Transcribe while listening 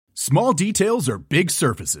Small details are big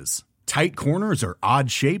surfaces. Tight corners are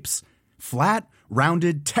odd shapes. Flat,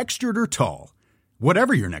 rounded, textured, or tall.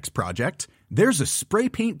 Whatever your next project, there's a spray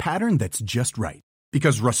paint pattern that's just right.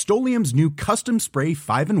 Because Rust-Oleum's new Custom Spray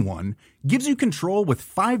 5-in-1 gives you control with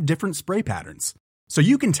 5 different spray patterns. So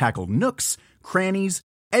you can tackle nooks, crannies,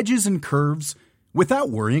 edges, and curves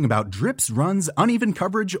without worrying about drips, runs, uneven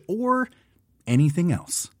coverage, or anything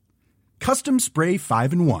else. Custom Spray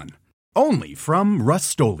 5-in-1. Only from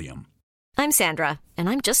Rust-Oleum. I'm Sandra, and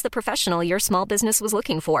I'm just the professional your small business was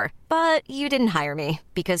looking for. But you didn't hire me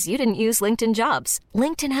because you didn't use LinkedIn Jobs.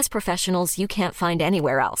 LinkedIn has professionals you can't find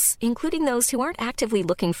anywhere else, including those who aren't actively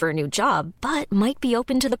looking for a new job, but might be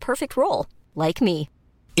open to the perfect role, like me.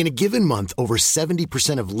 In a given month, over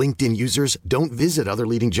 70% of LinkedIn users don't visit other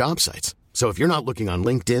leading job sites. So if you're not looking on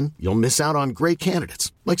LinkedIn, you'll miss out on great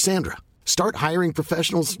candidates like Sandra. Start hiring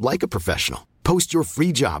professionals like a professional. Post your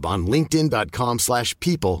free job on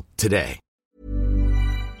linkedin.com/people today.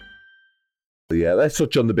 Yeah, let's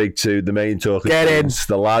touch on the big two, the main talking points,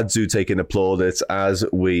 the lads who take in applaudits, as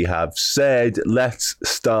we have said. Let's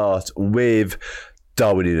start with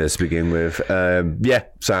Darwin Nunez to begin with.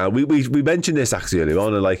 So we mentioned this actually earlier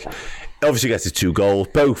on, and obviously gets his 2 goals,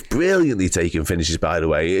 both brilliantly taken finishes, by the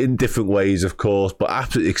way, in different ways, of course, but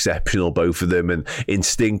absolutely exceptional, both of them, and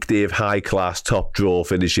instinctive, high-class, top-draw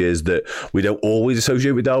finishes that we don't always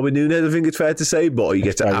associate with Darwin Nunez, I think it's fair to say, but he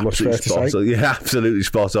gets absolutely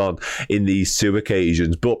spot on in these 2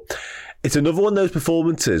 occasions. But it's another one of those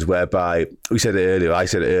performances whereby, I said it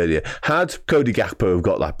earlier, had Cody Gakpo have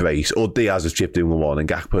got that brace, or Diaz has chipped in with one and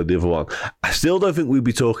Gakpo the other one, I still don't think we'd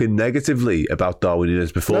be talking negatively about Darwin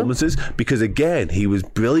Nunez's performances, because again, he was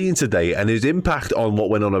brilliant today, and his impact on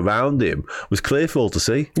what went on around him was clear for all to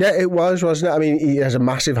see. Yeah, it was, wasn't it? I mean, he has a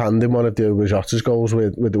massive hand in one of Diogo Jota's goals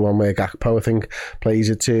with the one where Gakpo, I think,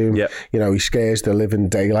 plays it to him. Yep. You know, he scares the living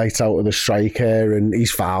daylight out of the striker, and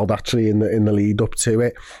he's fouled actually in the lead up to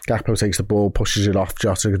it. Gakpo takes the ball, pushes it off,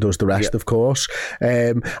 Jota does the rest, of course,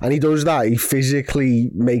 and he does that. He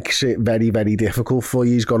physically makes it very, very difficult for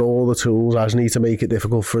you. He's got all the tools, hasn't he, to make it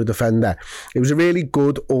difficult for a defender. It was a really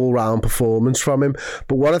good all-round performance from him,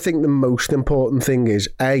 but what I think the most important thing is,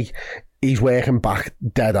 he's working back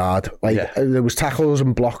dead hard. There was tackles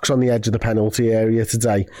and blocks on the edge of the penalty area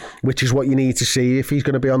today, which is what you need to see if he's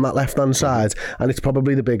going to be on that left-hand side. And it's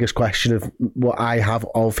probably the biggest question of what I have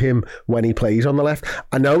of him when he plays on the left.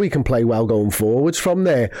 I know he can play well going forwards from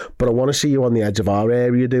there, but I want to see you on the edge of our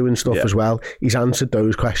area doing stuff as well. He's answered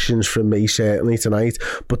those questions from me, certainly, tonight.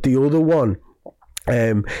 But the other one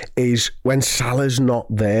is when Salah's not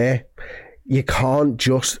there, you can't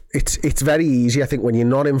just... It's very easy, I think, when you're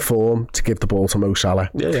not in form, to give the ball to Mo Salah.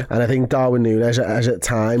 Yeah. And I think Darwin Nunez has at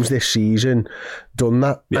times this season done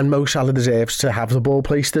that. Yeah. And Mo Salah deserves to have the ball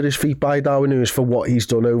placed at his feet by Darwin Nunez for what he's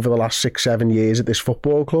done over the last 6-7 years at this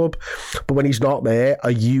football club. But when he's not there,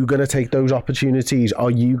 are you going to take those opportunities?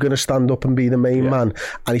 Are you going to stand up and be the main man?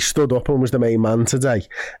 And he stood up and was the main man today.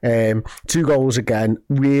 2 goals again,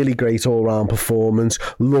 really great all-round performance.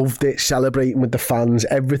 Loved it, celebrating with the fans,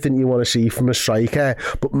 everything you want to see from a striker,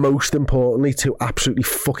 but most importantly, 2 absolutely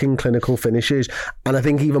fucking clinical finishes. And I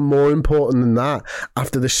think even more important than that,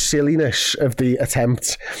 after the silliness of the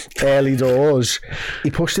attempt early doors, he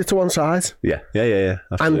pushed it to one side. Yeah. Absolutely.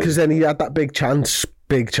 And because then he had that big chance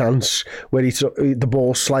where he took the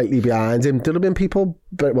ball slightly behind him. There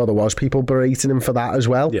was people berating him for that as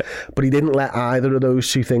well. Yeah. But he didn't let either of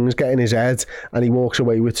those 2 things get in his head, and he walks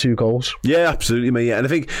away with 2 goals. Yeah, absolutely, mate. And I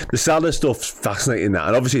think the Salah stuff's fascinating, that.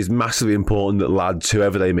 And obviously it's massively important that lads,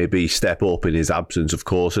 whoever they may be, step up in his absence. Of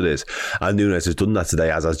course it is. And Nunez has done that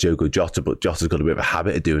today, as has Diogo Jota, but Jota's got a bit of a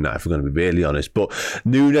habit of doing that, if we're going to be really honest. But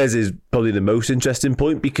Nunez is probably the most interesting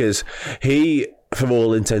point, because he, for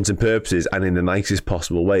all intents and purposes, and in the nicest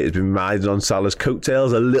possible way, has been riding on Salah's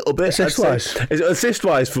coattails a little bit.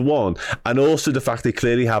 Assist-wise for one, and also the fact they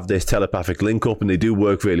clearly have this telepathic link-up and they do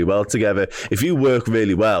work really well together. If you work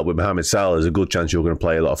really well with Mohamed Salah, there's a good chance you're going to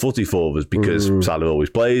play a lot of footy for us, because Salah always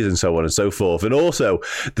plays, and so on and so forth. And also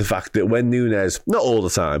the fact that when Nunez, not all the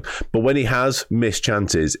time, but when he has missed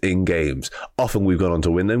chances in games, often we've gone on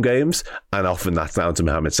to win them games, and often that's down to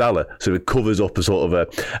Mohamed Salah. So it covers up a sort of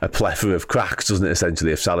a plethora of cracks, doesn't it,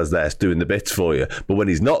 essentially, if Salah's there doing the bits for you. But when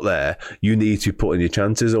he's not there, you need to put in your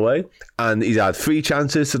chances away. And he's had 3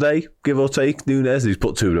 chances today, give or take, Nunez. He's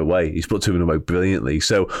put 2 of them away. He's put 2 of them away brilliantly.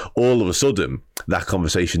 So all of a sudden, that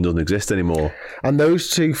conversation doesn't exist anymore. And those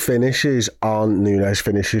 2 finishes aren't Nunez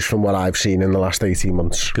finishes from what I've seen in the last 18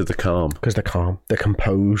 months. Because they're calm. They're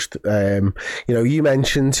composed. You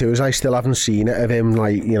mentioned too, as I still haven't seen it of him,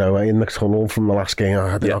 in the tunnel from the last game,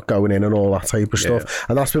 they're not going in and all that type of stuff.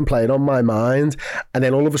 And that's been playing on my mind. end. And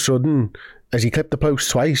then all of a sudden, as he clipped the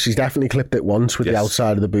post twice, he's definitely clipped it once with the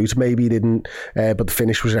outside of the boot. Maybe he didn't, but the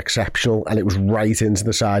finish was exceptional, and it was right into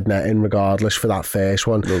the side netting regardless for that first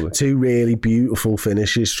one. Lovely. Two really beautiful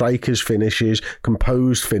finishes, strikers finishes,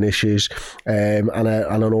 composed finishes, and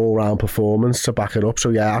an all-round performance to back it up. So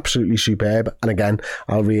yeah, absolutely superb. And again,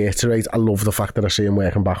 I'll reiterate, I love the fact that I see him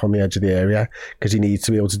working back on the edge of the area, because he needs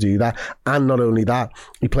to be able to do that. And not only that,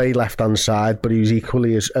 he played left-hand side, but he was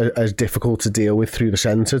equally as difficult to deal with through the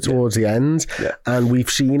centre towards the end. Yeah. And we've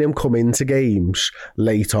seen him come into games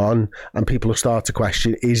late on, and people have started to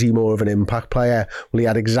question, is he more of an impact player? Well, he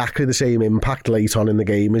had exactly the same impact late on in the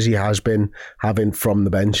game as he has been having from the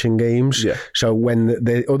bench in games. Yeah. So when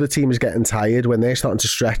the other team is getting tired, when they're starting to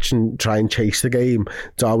stretch and try and chase the game,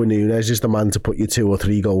 Darwin Nunez is the man to put you 2 or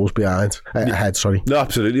 3 goals ahead. Sorry. No,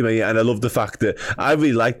 absolutely, mate. And I love the fact that I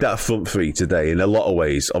really like that front three today in a lot of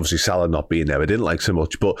ways. Obviously, Salah not being there, I didn't like so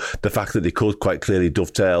much, but the fact that they could quite clearly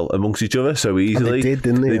dovetail amongst each other so easily. And they did,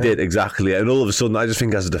 didn't they? They did, exactly. And all of a sudden, I just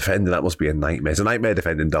think as a defender, that must be a nightmare. It's a nightmare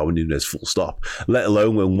defending Darwin Nunez, full stop. Let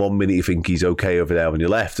alone when 1 minute you think he's okay over there on your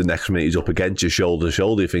left, the next minute he's up against you shoulder to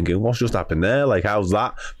shoulder, you're thinking, what's just happened there? Like, how's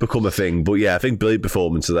that become a thing? But yeah, I think brilliant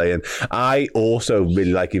performance today. And I also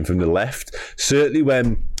really like him from the left. Certainly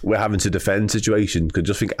when we're having to defend situation, because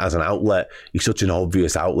just think as an outlet, he's such an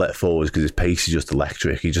obvious outlet for us because his pace is just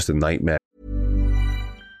electric. He's just a nightmare.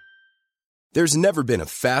 There's never been a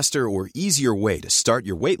faster or easier way to start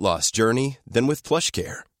your weight loss journey than with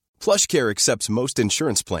PlushCare. PlushCare accepts most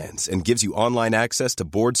insurance plans and gives you online access to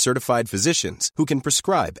board-certified physicians who can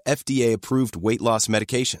prescribe FDA-approved weight loss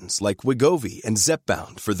medications like Wegovy and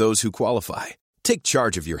Zepbound for those who qualify. Take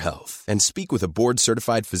charge of your health and speak with a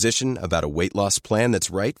board-certified physician about a weight loss plan that's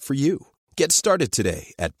right for you. Get started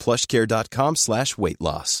today at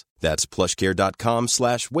plushcare.com/weightloss. That's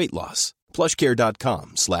plushcare.com/weightloss.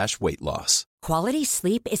 plushcare.com/weightloss. Quality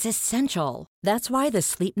sleep is essential. That's why the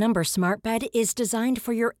Sleep Number Smart Bed is designed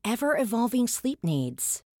for your ever-evolving sleep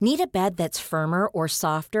needs. Need a bed that's firmer or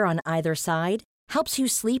softer on either side? Helps you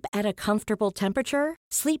sleep at a comfortable temperature?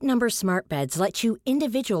 Sleep Number Smart Beds let you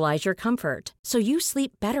individualize your comfort, so you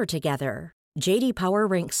sleep better together. J.D. Power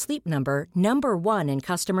ranks Sleep Number number 1 in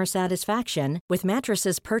customer satisfaction with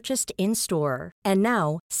mattresses purchased in-store. And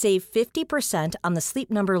now, save 50% on the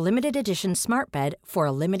Sleep Number Limited Edition Smart Bed for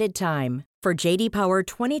a limited time. For J.D. Power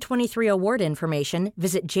 2023 award information,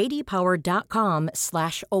 visit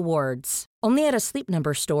jdpower.com/awards. Only at a Sleep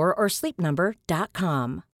Number store or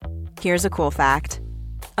sleepnumber.com. Here's a cool fact.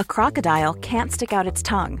 A crocodile can't stick out its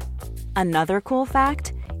tongue. Another cool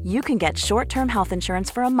fact, you can get short-term health insurance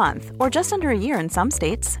for a month or just under a year in some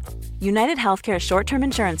states. United Healthcare short-term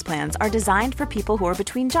insurance plans are designed for people who are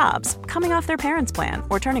between jobs, coming off their parents' plan,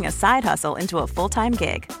 or turning a side hustle into a full-time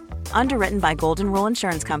gig. Underwritten by Golden Rule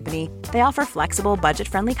Insurance Company, they offer flexible,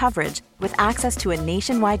 budget-friendly coverage with access to a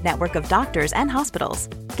nationwide network of doctors and hospitals.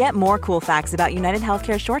 Get more cool facts about United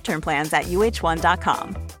Healthcare short-term plans at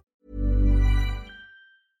uh1.com.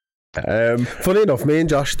 Funny enough, me and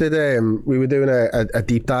Josh did we were doing a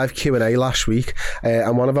deep dive Q&A last week,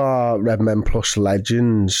 and one of our Red Men Plus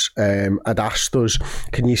legends had asked us,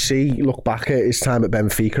 can you look back at his time at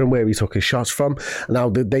Benfica and where he took his shots from? Now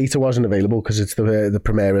the data wasn't available because it's the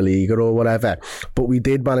Premier League or whatever, but we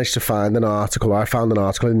did manage to find an article. I found an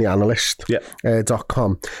article in the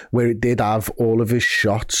Analyst.com where it did have all of his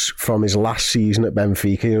shots from his last season at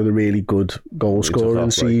Benfica, the really good goal scoring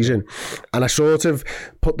season, and I sort of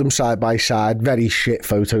put them side by side, very shit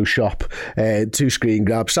Photoshop, 2 screen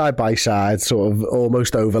grabs side by side, sort of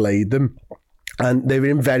almost overlaid them. And they were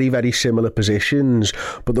in very, very similar positions.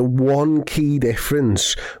 But the one key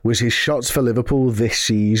difference was his shots for Liverpool this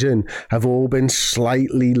season have all been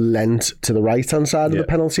slightly lent to the right-hand side of the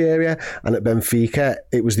penalty area. And at Benfica,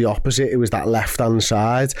 it was the opposite. It was that left-hand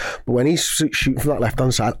side. But when he's shooting from that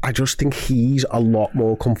left-hand side, I just think he's a lot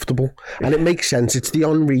more comfortable. And it makes sense. It's the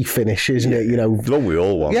Henry finish, isn't it? The one we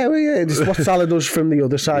all want. Yeah, it's what Salah does from the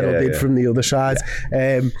other side or did from the other side.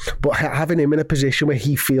 But having him in a position where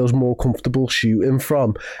he feels more comfortable shooting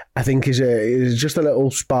from, I think is just a little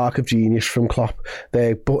spark of genius from Klopp.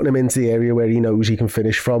 They're putting him into the area where he knows he can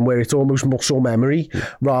finish from, where it's almost muscle memory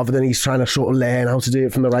rather than he's trying to sort of learn how to do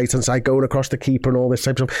it from the right hand side, going across the keeper and all this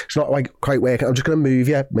type of stuff. It's not like quite working. I'm just going to move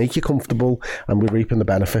you, make you comfortable, and we're reaping the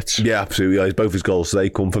benefits. Yeah, absolutely. Both his goals today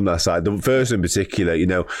come from that side. The first in particular,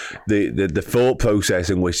 the thought process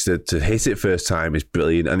in which to hit it first time is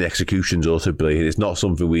brilliant, and the execution's also brilliant. It's not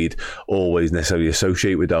something we'd always necessarily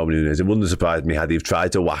associate with Darwin Nunez. It wouldn't surprise surprised me had he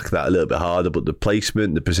tried to whack that a little bit harder, but the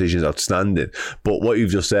placement, the precision is outstanding. But what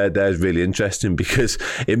you've just said there is really interesting because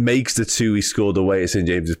it makes the two he scored away at St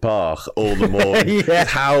James's Park all the more. Yeah.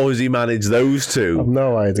 How has he managed those two? I've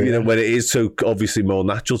no idea. You know, when it is so obviously more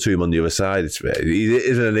natural to him on the other side, it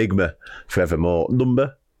is an enigma forevermore.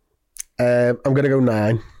 Number? I'm going to go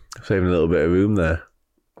 9. Saving a little bit of room there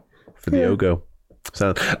for Diogo.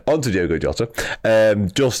 So, on to Diogo Jota.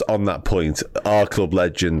 Just on that point, our club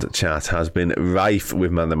legend chat has been rife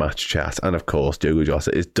with man the match chat, and of course Diogo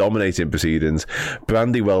Jota is dominating proceedings.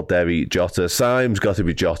 Brandy, Derry, Jota, Symes got to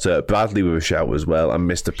be Jota, Bradley with a shout as well, and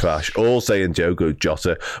Mr. Prash all saying Diogo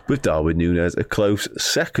Jota, with Darwin Nunez a close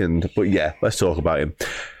second. But yeah, let's talk about him.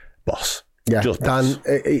 Boss. Yeah, Dan,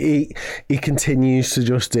 he continues to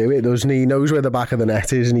just do it, doesn't he? He knows where the back of the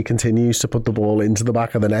net is and he continues to put the ball into the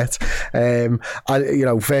back of the net.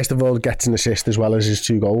 First of all, gets an assist as well as his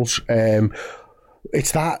 2 goals.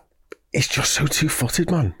 It's just so two-footed,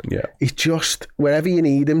 man. Yeah. He's just, wherever you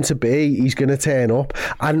need him to be, he's going to turn up.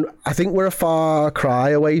 And I think we're a far cry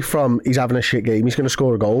away from he's having a shit game, he's going to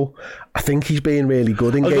score a goal. I think he's being really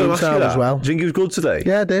good in games now as well. Do you think he was good today?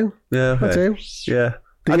 Yeah, I do. Yeah, okay. I do. Yeah.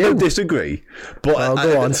 I don't disagree, but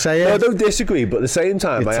go on, say it. No, I don't disagree, but at the same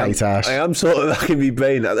time, I am sort of like in my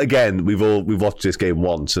brain. Again, we've watched this game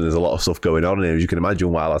once, and there's a lot of stuff going on in here, as you can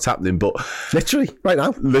imagine, while that's happening. But literally, right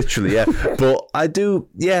now, yeah. But I do,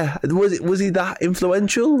 yeah. Was he that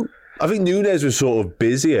influential? I think Nunez was sort of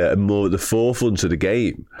busier and more at the forefront of the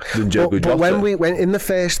game than Diogo Jota. But when we went in the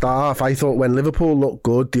first half, I thought when Liverpool looked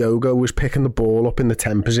good, Diogo was picking the ball up in the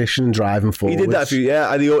 10 position and driving forward. He did that,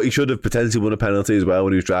 and he should have potentially won a penalty as well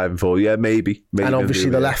when he was driving forward. Yeah, maybe. And obviously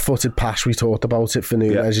the left-footed pass, we talked about it for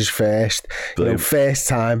Nunez's first. First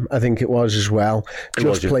time, I think it was as well.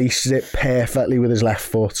 Just places it perfectly with his left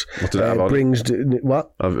foot. What did it have on it?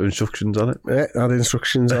 What? Have instructions on it? Yeah, had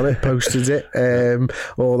instructions on it, posted it.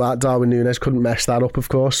 All that. Darwin Nunez couldn't mess that up, of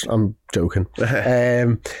course. I'm joking.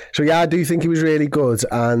 So yeah, I do think he was really good,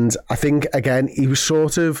 and I think again he was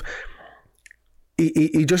sort of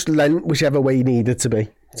he just lent whichever way he needed to be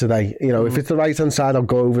today. If it's the right hand side, I'll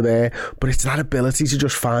go over there, but it's that ability to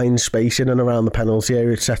just find space in and around the penalty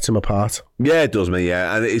area. It sets him apart. Yeah, it does, mate.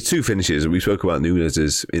 Yeah, and it's 2 finishes. We spoke about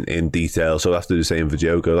Nunez's in detail, so I have to do the same for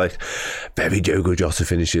Diogo. Like, very Diogo Jota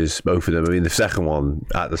finishes, both of them. I mean, the second one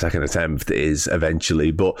at the second attempt is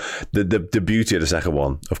eventually, but the beauty of the second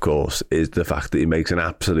one, of course, is the fact that he makes an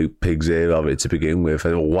absolute pig's ear of it to begin with,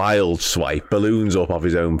 and a wild swipe, balloons up off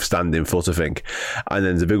his own standing foot, I think, and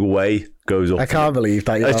then the big away goes up. I can't believe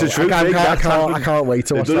that. It's a true thing. I can't wait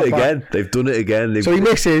to watch that. They've done it again. So he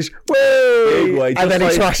misses, and then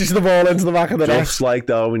he smashes the ball into the back of the net. Just like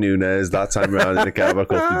Darwin Nunez that time around in the Carabao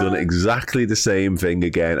Cup, they've done exactly the same thing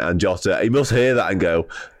again. And Jota, he must hear that and go,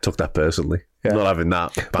 took that personally. Yeah. Not having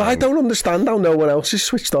that. Bang. But I don't understand how no one else is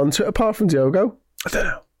switched on to it apart from Diogo. I don't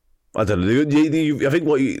know. I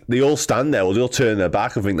think they all stand there, or they all turn their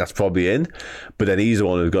back and think that's probably in, but then he's the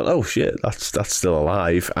one who's gone, oh shit, that's still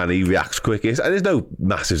alive, and he reacts quickest. And there's no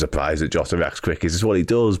massive surprise that Jota reacts quickest. It's what he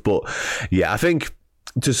does. But yeah, I think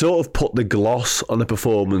to sort of put the gloss on a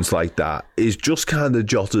performance like that is just kind of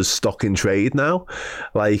Jota's stock in trade now.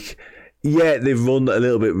 Like, yeah, they've run a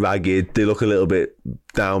little bit ragged. They look a little bit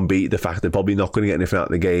downbeat. The fact they're probably not going to get anything out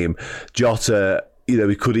of the game. Jota,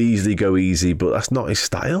 he could easily go easy, but that's not his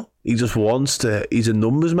style. He just wants to. He's a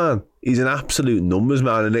numbers man. He's an absolute numbers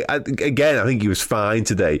man. And again, I think he was fine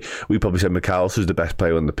today. We probably said McAllister's the best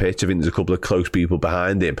player on the pitch. I think there's a couple of close people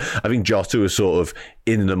behind him. I think Jota was sort of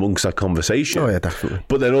in and amongst that conversation. Oh yeah, definitely.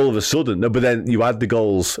 But then all of a sudden, but then you add the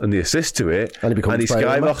goals and the assist to it, and he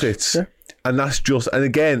skyrockets. Yeah. And that's just, and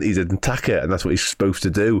again, he's an attacker, and that's what he's supposed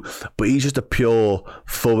to do. But he's just a pure,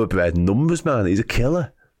 thoroughbred numbers man. He's a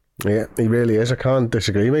killer. Yeah, he really is. I can't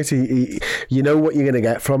disagree, mate. You know what you're going to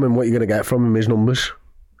get from him. What you're going to get from him is numbers.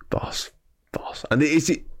 Boss. And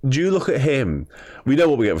do you look at him? We know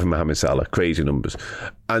what we get from Mohamed Salah, crazy numbers.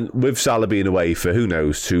 And with Salah being away for, who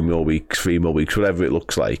knows, 2 more weeks, 3 more weeks, whatever it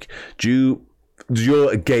looks like, does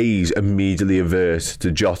your gaze immediately avert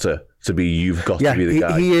to Jota to be, you've got to be the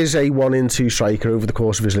guy? He is a 1 in 2 striker over the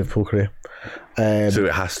course of his Liverpool career. So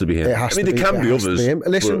it has to be him. There can be others.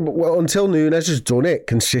 Listen, until Nunez has done it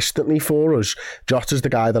consistently for us, Jota's the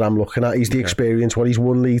guy that I'm looking at. He's the experience. He's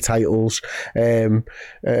won league titles.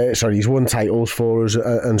 He's won titles for us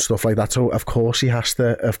and stuff like that. So of course he has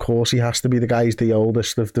to. Of course he has to be the guy. He's the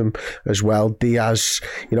oldest of them as well. Diaz,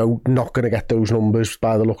 not going to get those numbers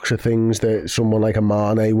by the looks of things that someone like a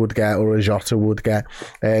Mane would get or a Jota would get.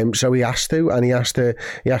 So he has to, and he has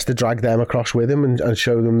to drag them across with him and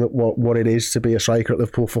show them that what it is to be a striker at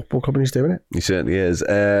Liverpool Football Club, and he's doing it. He certainly is.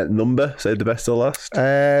 Number, save the best till last.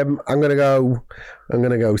 I'm gonna go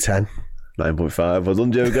 10. 9.5. Well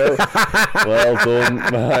done, Jogo. Well done,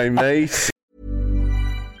 my mate.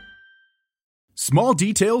 Small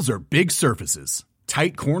details are big surfaces.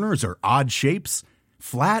 Tight corners are odd shapes.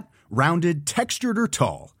 Flat, rounded, textured, or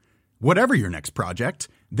tall. Whatever your next project,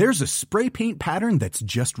 there's a spray paint pattern that's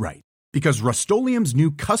just right. Because Rust-Oleum's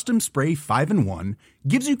new Custom Spray 5-in-1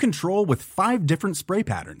 gives you control with 5 different spray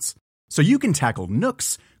patterns. So you can tackle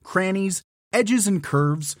nooks, crannies, edges, and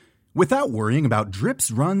curves without worrying about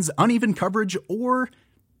drips, runs, uneven coverage, or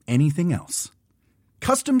anything else.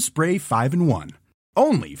 Custom Spray 5-in-1.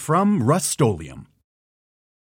 Only from Rust-Oleum.